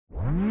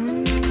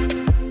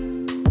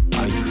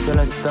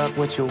feeling stuck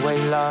with your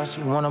weight loss.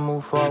 You wanna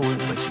move forward,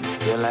 but you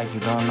feel like you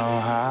don't know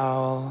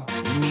how.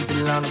 You need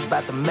to learn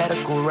about the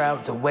medical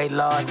route to weight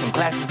loss. And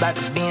classes about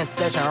to be in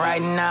session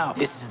right now.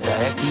 This is the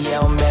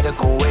STL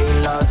Medical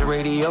Weight Loss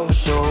Radio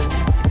Show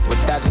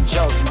with Dr.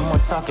 Joe. No more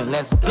talking,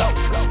 let's go.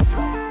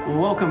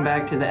 Welcome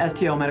back to the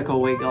STL Medical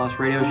Weight Loss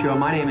Radio Show.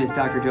 My name is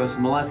Dr.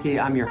 Joseph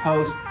Molesky. I'm your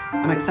host.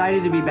 I'm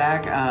excited to be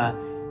back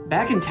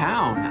in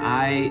town.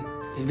 I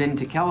have been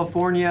to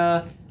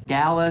California,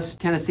 Dallas,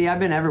 Tennessee. I've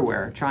been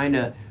everywhere trying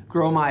to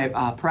grow my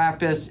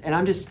practice, and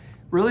I'm just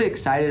really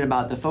excited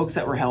about the folks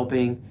that we're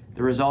helping,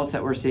 the results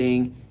that we're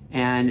seeing,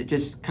 and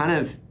just kind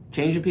of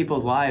changing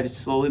people's lives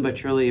slowly but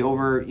surely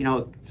over,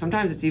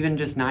 sometimes it's even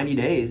just 90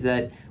 days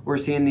that we're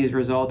seeing these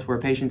results where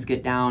patients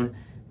get down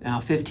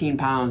 15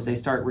 pounds, they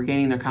start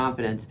regaining their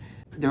confidence.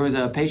 There was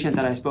a patient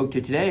that I spoke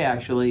to today,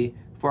 actually,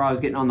 before I was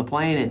getting on the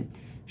plane, and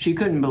she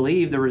couldn't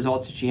believe the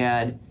results that she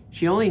had.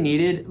 She only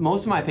needed,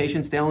 most of my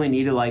patients, they only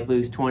need to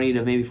lose 20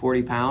 to maybe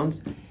 40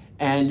 pounds.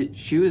 And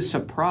she was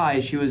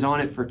surprised. She was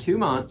on it for 2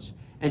 months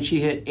and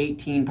she hit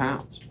 18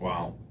 pounds.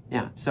 Wow.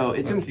 Yeah, so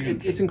it's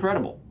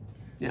incredible.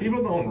 Yeah.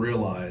 People don't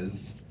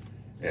realize,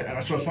 so I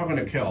was talking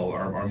to Kel,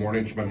 my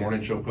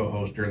morning show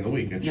co-host during the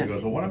week, and she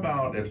goes, well, what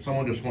about if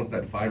someone just wants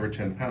that 5 or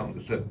 10 pounds? I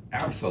said,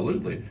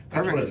 absolutely.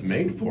 That's Perfect. what it's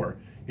made for.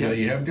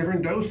 You have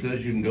different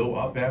doses. You can go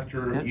up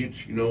after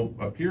each,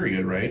 a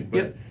period, right?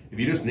 But if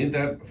you just need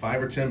that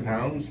 5 or 10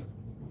 pounds,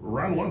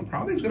 round one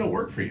probably is going to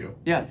work for you.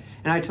 Yeah,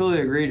 and I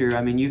totally agree, Drew.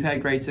 I mean, you've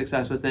had great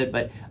success with it,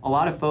 but a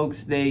lot of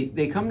folks,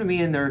 they come to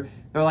me and they're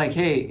like,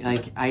 hey,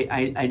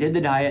 I did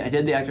the diet, I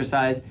did the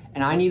exercise,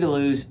 and I need to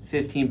lose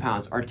 15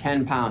 pounds or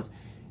 10 pounds.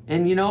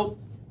 And,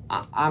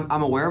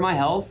 I'm aware of my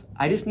health.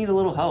 I just need a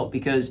little help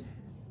because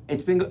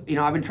it's been,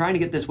 I've been trying to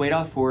get this weight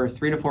off for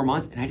 3 to 4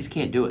 months, and I just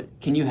can't do it.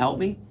 Can you help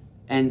me?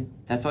 And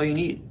that's all you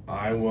need.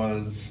 I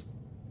was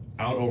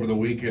out over the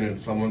weekend and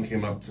someone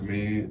came up to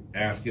me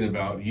asking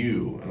about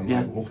you. And I'm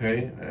like,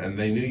 okay. And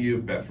they knew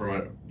you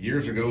from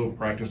years ago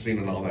practicing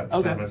and all that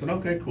stuff. I said,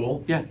 okay,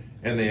 cool. Yeah.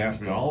 And they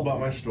asked me all about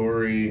my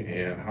story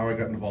and how I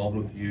got involved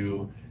with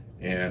you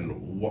and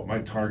what my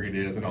target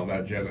is and all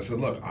that jazz. I said,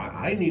 look,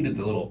 I needed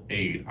the little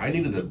aid. I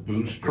needed the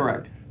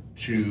booster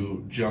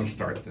to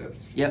jumpstart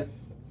this. Yep.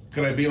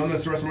 Could I be on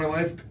this the rest of my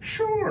life?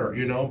 Sure,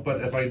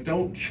 but if I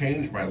don't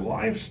change my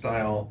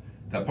lifestyle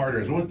that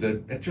partners with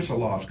it, it's just a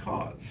lost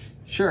cause.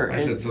 Sure.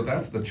 I said, so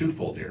that's the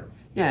twofold here.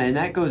 Yeah, and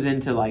that goes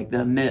into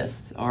the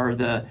myths or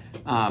the,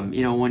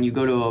 when you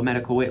go to a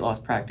medical weight loss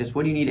practice,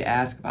 what do you need to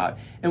ask about?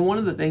 And one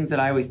of the things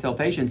that I always tell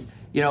patients,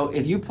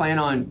 if you plan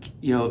on,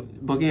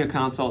 booking a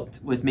consult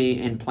with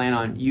me and plan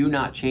on you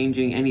not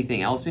changing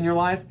anything else in your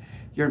life,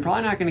 you're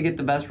probably not going to get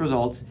the best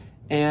results.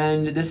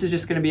 And this is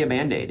just going to be a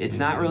Band-Aid. It's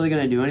not really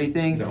going to do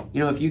anything. No.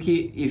 If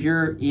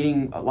you're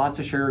eating lots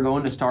of sugar,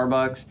 going to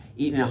Starbucks,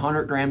 eating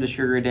 100 grams of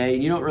sugar a day,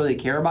 and you don't really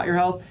care about your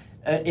health,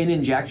 an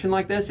injection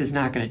like this is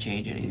not going to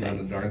change anything. Not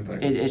a darn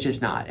thing. It's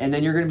just not. And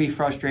then you're going to be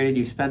frustrated.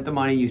 You spent the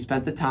money, you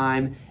spent the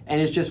time, and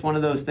it's just one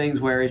of those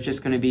things where it's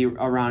just going to be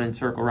around in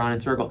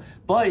circle.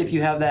 But if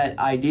you have that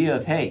idea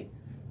of, hey,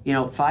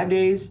 5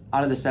 days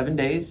out of the 7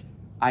 days,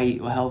 I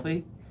eat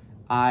healthy,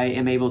 I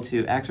am able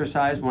to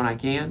exercise when I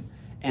can,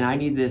 and I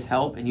need this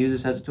help and use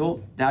this as a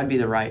tool,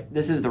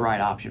 this is the right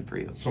option for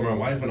you. So my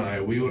wife and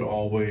I, we would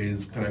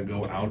always kind of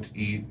go out to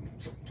eat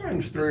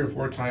sometimes 3 or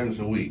 4 times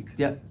a week.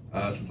 Yep.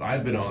 Since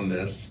I've been on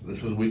this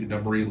is week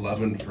number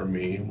 11 for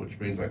me, which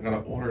means I gotta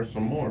order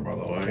some more, by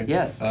the way.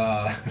 Yes.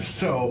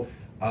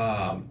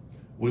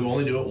 We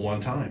only do it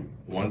one time,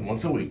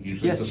 once a week.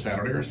 Usually it's a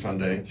Saturday or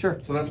Sunday. Sure.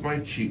 So that's my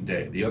cheat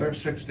day. The other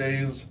 6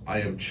 days, I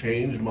have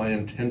changed my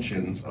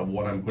intentions of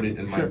what I'm putting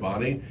in my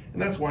body,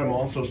 and that's why I'm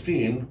also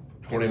seeing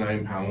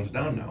 29 pounds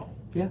down now.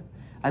 Yeah.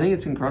 I think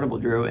it's incredible,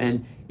 Drew.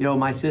 And,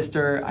 my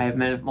sister, I have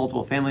met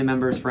multiple family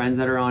members, friends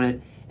that are on it,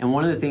 and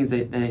one of the things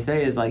that they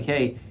say is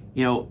hey,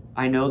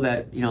 I know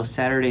that,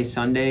 Saturday,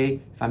 Sunday,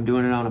 if I'm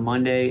doing it on a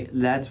Monday,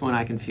 that's when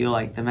I can feel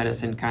like the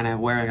medicine kind of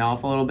wearing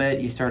off a little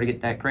bit. You start to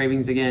get that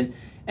cravings again.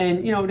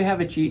 And, to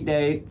have a cheat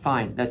day,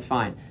 fine, that's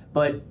fine.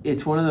 But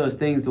it's one of those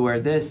things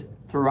where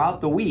throughout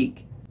the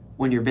week,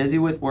 when you're busy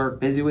with work,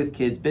 busy with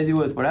kids, busy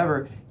with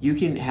whatever, you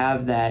can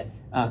have that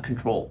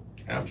control.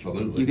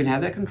 Absolutely. You can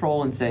have that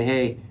control and say,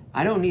 hey,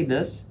 I don't need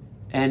this,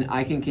 and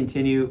I can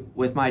continue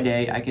with my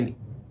day. I can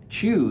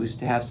choose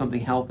to have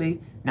something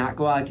healthy, not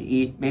go out to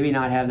eat, maybe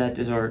not have that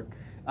dessert,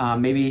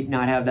 maybe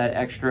not have that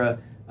extra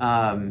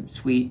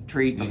sweet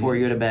treat before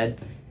you go to bed.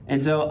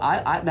 And so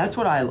that's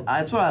what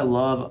I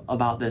love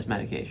about this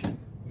medication.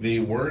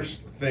 The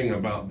worst thing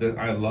about this,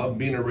 I love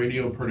being a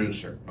radio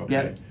producer.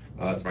 Okay,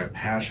 Yep. It's my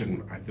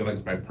passion. I feel like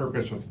it's my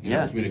purpose with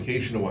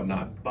communication and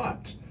whatnot.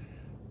 But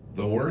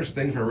the worst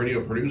thing for a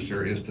radio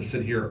producer is to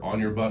sit here on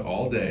your butt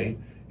all day,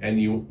 and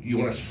you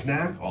want to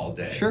snack all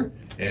day. Sure.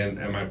 And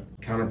my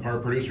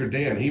counterpart producer,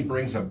 Dan, he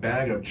brings a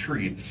bag of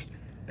treats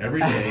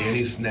every day, and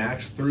he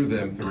snacks through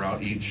them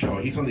throughout each show.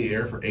 He's on the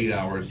air for 8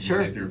 hours,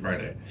 Monday through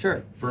Friday.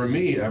 Sure. For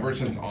me, ever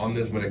since on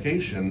this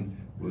medication,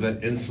 with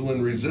that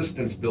insulin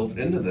resistance built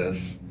into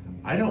this,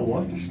 I don't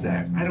want the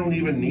snack. I don't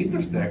even need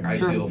the snack. I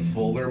feel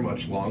fuller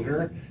much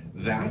longer.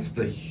 That's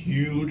the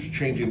huge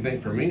changing thing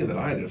for me that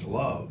I just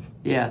love.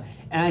 Yeah,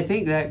 and I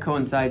think that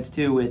coincides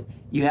too with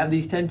you have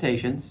these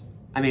temptations.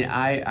 I mean,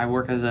 I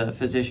work as a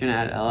physician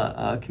at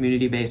a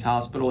community-based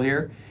hospital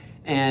here,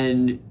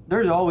 and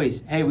there's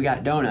always, hey, we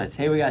got donuts.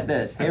 Hey, we got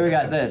this. Hey, we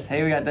got this.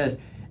 Hey, we got this.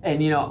 And,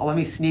 let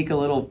me sneak a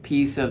little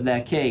piece of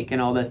that cake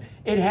and all this.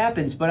 It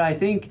happens, but I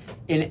think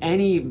in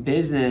any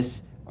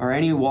business or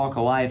any walk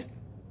of life,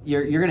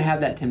 you're going to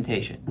have that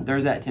temptation.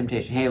 There's that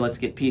temptation. Hey, let's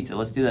get pizza.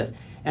 Let's do this.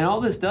 And all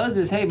this does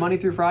is, hey, Monday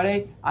through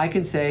Friday, I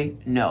can say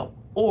no.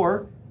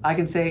 Or I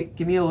can say,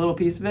 give me a little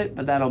piece of it,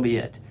 but that'll be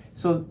it.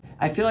 So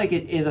I feel like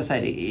it, as I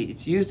said,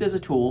 it's used as a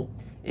tool.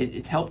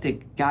 It's helped to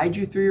guide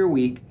you through your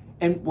week,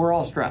 and we're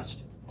all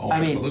stressed. Oh,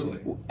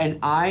 absolutely. And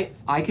I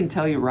can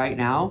tell you right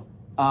now,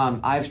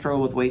 I've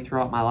struggled with weight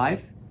throughout my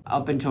life.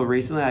 Up until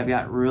recently, I've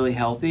got really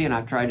healthy, and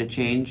I've tried to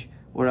change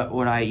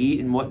what I eat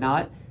and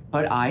whatnot.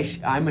 But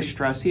I'm a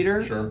stress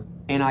eater. Sure.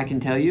 And I can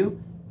tell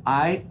you,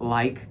 I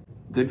like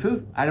good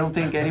food. I don't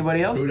think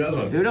anybody else. Who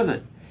doesn't? Who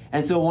doesn't?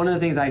 And so one of the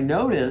things I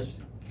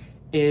notice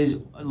is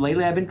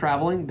lately I've been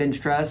traveling, been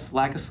stressed,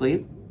 lack of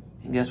sleep,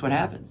 and guess what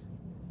happens?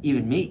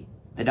 Even me,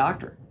 the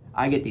doctor,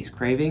 I get these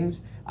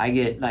cravings. I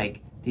get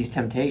like these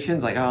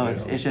temptations, like, oh,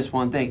 it's just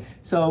one thing.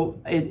 So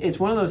it's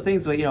one of those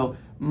things where,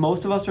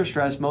 most of us are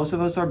stressed, most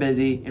of us are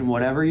busy in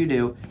whatever you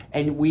do,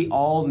 and we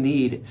all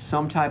need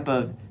some type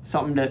of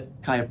something to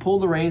kind of pull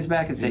the reins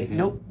back and say,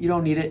 nope, you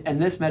don't need it,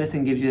 and this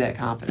medicine gives you that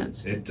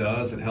confidence. It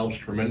does. It helps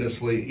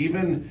tremendously.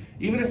 Even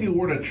if you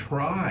were to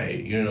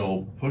try,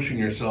 pushing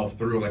yourself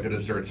through like a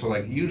dessert. So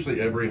like usually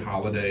every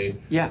holiday,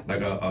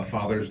 like a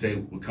Father's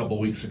Day a couple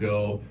weeks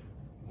ago,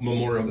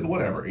 Memorial Day,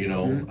 whatever,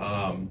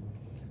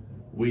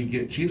 we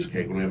get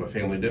cheesecake when we have a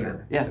family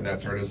dinner. Yeah. And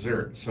that's our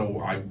dessert. So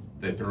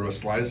they threw a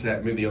slice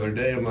at me the other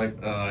day. I'm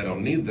like, I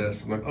don't need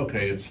this. I'm like,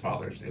 okay, it's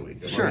Father's Day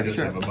weekend. Let me just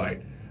have a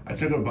bite. I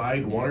took a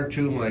bite, one or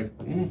two. I'm like,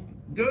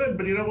 good,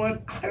 but you know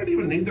what? I don't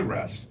even need the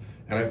rest.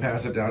 And I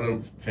pass it down to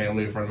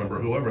family, a friend member,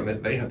 whoever,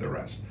 and they had the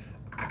rest.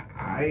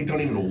 I don't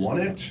even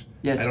want it.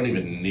 Yes. I don't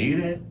even need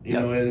it. You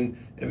know, and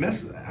it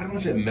messes. I don't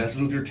want to say it messes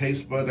with your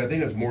taste buds. I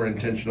think it's more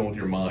intentional with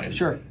your mind.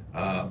 Sure.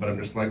 But I'm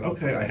just like,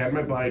 okay, I had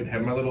my bite,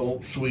 had my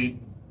little sweet.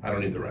 I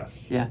don't need the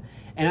rest. Yeah,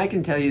 and I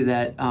can tell you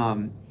that,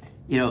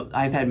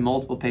 I've had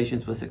multiple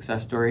patients with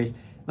success stories,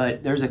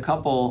 but there's a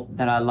couple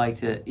that I'd like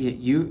to,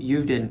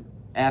 you've done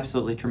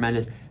absolutely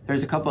tremendous.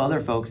 There's a couple other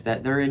folks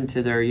that they're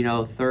into their,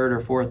 third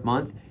or fourth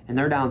month, and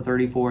they're down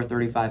 34,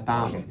 35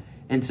 pounds. Awesome.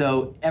 And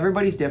so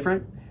everybody's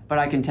different, but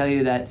I can tell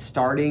you that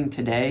starting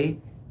today,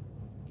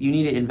 you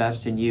need to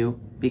invest in you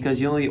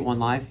because you only get one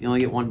life, you only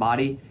get one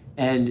body,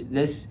 and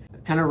this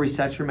kind of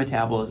resets your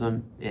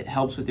metabolism. It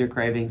helps with your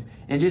cravings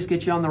and just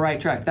get you on the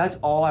right track. That's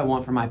all I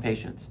want for my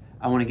patients.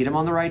 I want to get them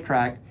on the right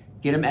track,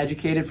 get them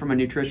educated from a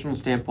nutritional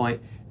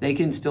standpoint. They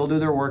can still do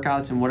their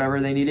workouts and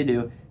whatever they need to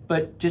do,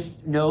 but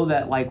just know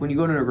that like when you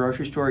go into a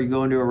grocery store, you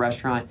go into a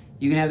restaurant,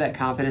 you can have that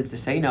confidence to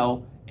say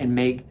no and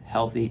make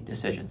healthy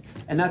decisions.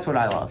 And that's what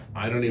I love.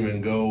 I don't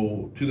even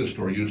go to the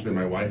store. Usually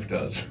my wife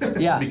does.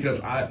 Yeah.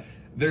 Because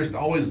there's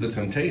always the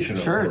temptation,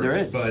 of Sure, course, there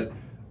is. But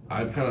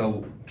I've kind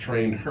of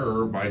trained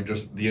her by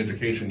just the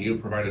education you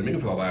provided me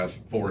for the last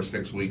 4 or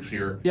 6 weeks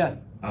here. Yeah.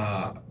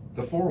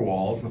 The four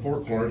walls, the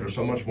four corners are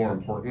so much more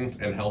important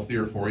and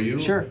healthier for you.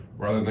 Sure.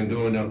 Rather than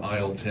going down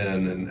aisle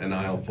 10 and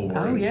aisle 4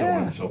 and so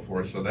on and so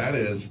forth. So that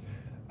has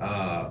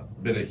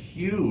been a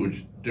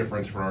huge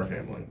difference for our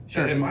family.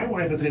 Sure. And my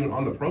wife isn't even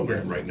on the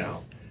program right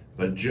now.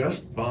 But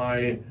just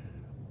by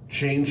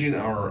changing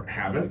our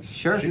habits,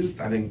 sure. She's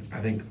I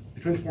think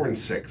between 4 and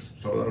 6,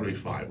 so that would be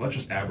 5. Let's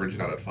just average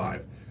it out at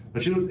 5.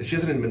 But she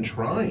hasn't even been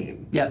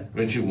trying. Yep. I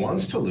mean, she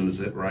wants to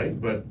lose it, right?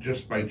 But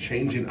just by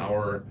changing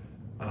our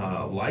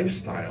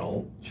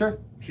lifestyle, sure,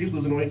 she's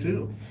losing weight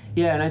too.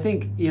 Yeah, and I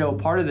think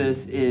part of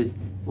this is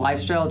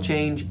lifestyle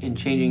change and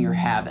changing your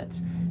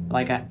habits.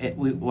 Like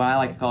what I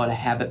like to call it a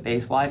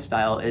habit-based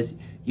lifestyle is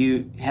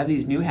you have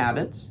these new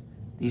habits,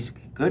 these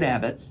good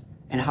habits,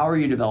 and how are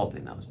you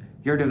developing those?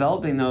 You're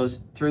developing those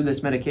through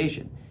this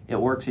medication. It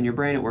works in your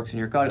brain, it works in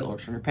your gut, it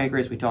works in your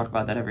pancreas. We talk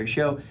about that every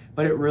show,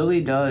 but it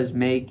really does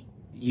make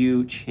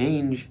you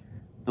change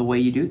the way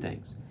you do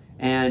things.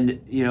 And,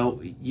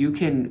 you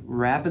can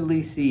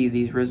rapidly see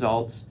these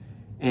results.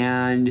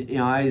 And,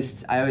 I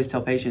always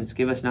tell patients,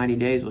 give us 90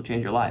 days, we'll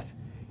change your life.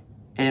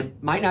 And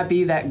it might not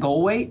be that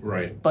goal weight,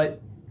 right? But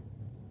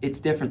it's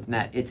different than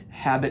that. It's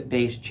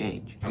habit-based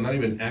change. I'm not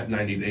even at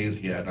 90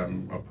 days yet.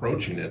 I'm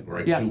approaching it,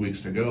 right? Yeah. 2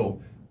 weeks to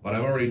go. But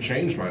I've already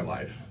changed my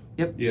life.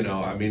 Yep.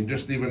 I mean,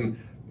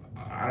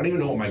 I don't even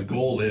know what my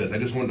goal is. I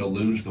just wanted to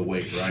lose the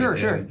weight, right?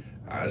 Sure.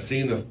 And,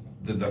 seeing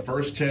the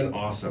first 10,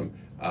 awesome.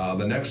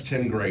 The next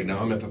 10, great. Now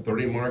I'm at the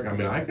 30 mark. I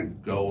mean, I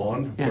could go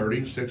on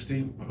 30,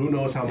 60, who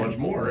knows how much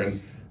more.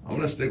 And I'm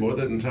going to stick with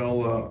it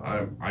until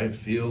I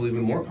feel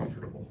even more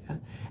comfortable. Yeah.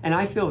 And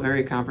I feel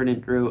very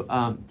confident, Drew.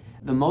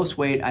 The most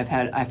weight I've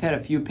had a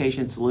few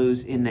patients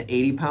lose in the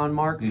 80-pound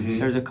mark. Mm-hmm.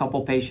 There's a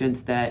couple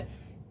patients that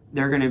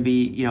they're going to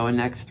be, in the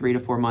next 3 to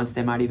 4 months,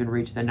 they might even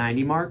reach the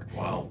 90 mark.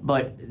 Wow.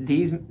 But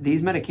these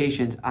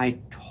medications, I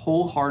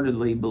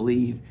wholeheartedly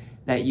believe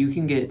that you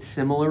can get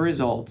similar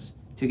results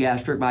to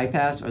gastric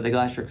bypass or the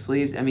gastric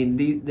sleeves. I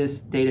mean,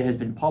 this data has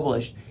been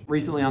published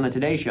recently on the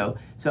Today Show.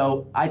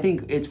 So I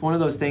think it's one of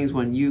those things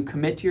when you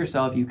commit to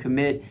yourself, you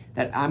commit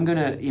that I'm going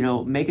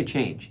to, make a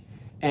change,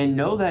 and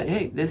know that,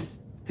 hey, this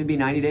could be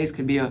 90 days,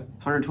 could be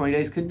 120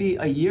 days, could be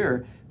a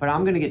year, but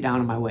I'm going to get down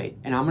on my weight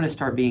and I'm going to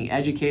start being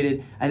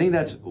educated. I think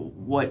that's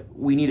what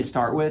we need to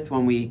start with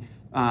when we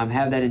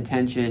have that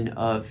intention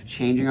of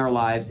changing our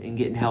lives and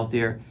getting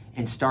healthier,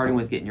 and starting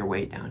with getting your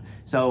weight down.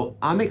 So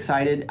I'm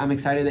excited. I'm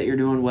excited that you're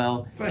doing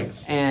well.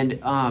 Thanks. And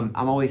I'm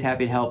always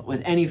happy to help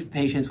with any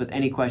patients with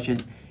any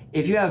questions.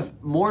 If you have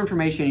more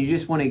information, you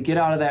just want to get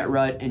out of that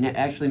rut and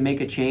actually make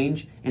a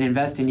change and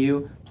invest in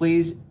you,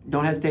 please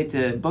don't hesitate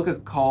to book a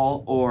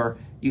call, or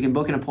you can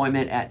book an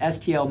appointment at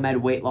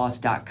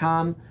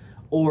stlmedweightloss.com,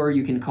 or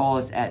you can call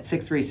us at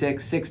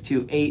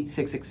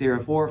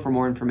 636-628-6604 for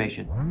more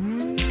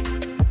information.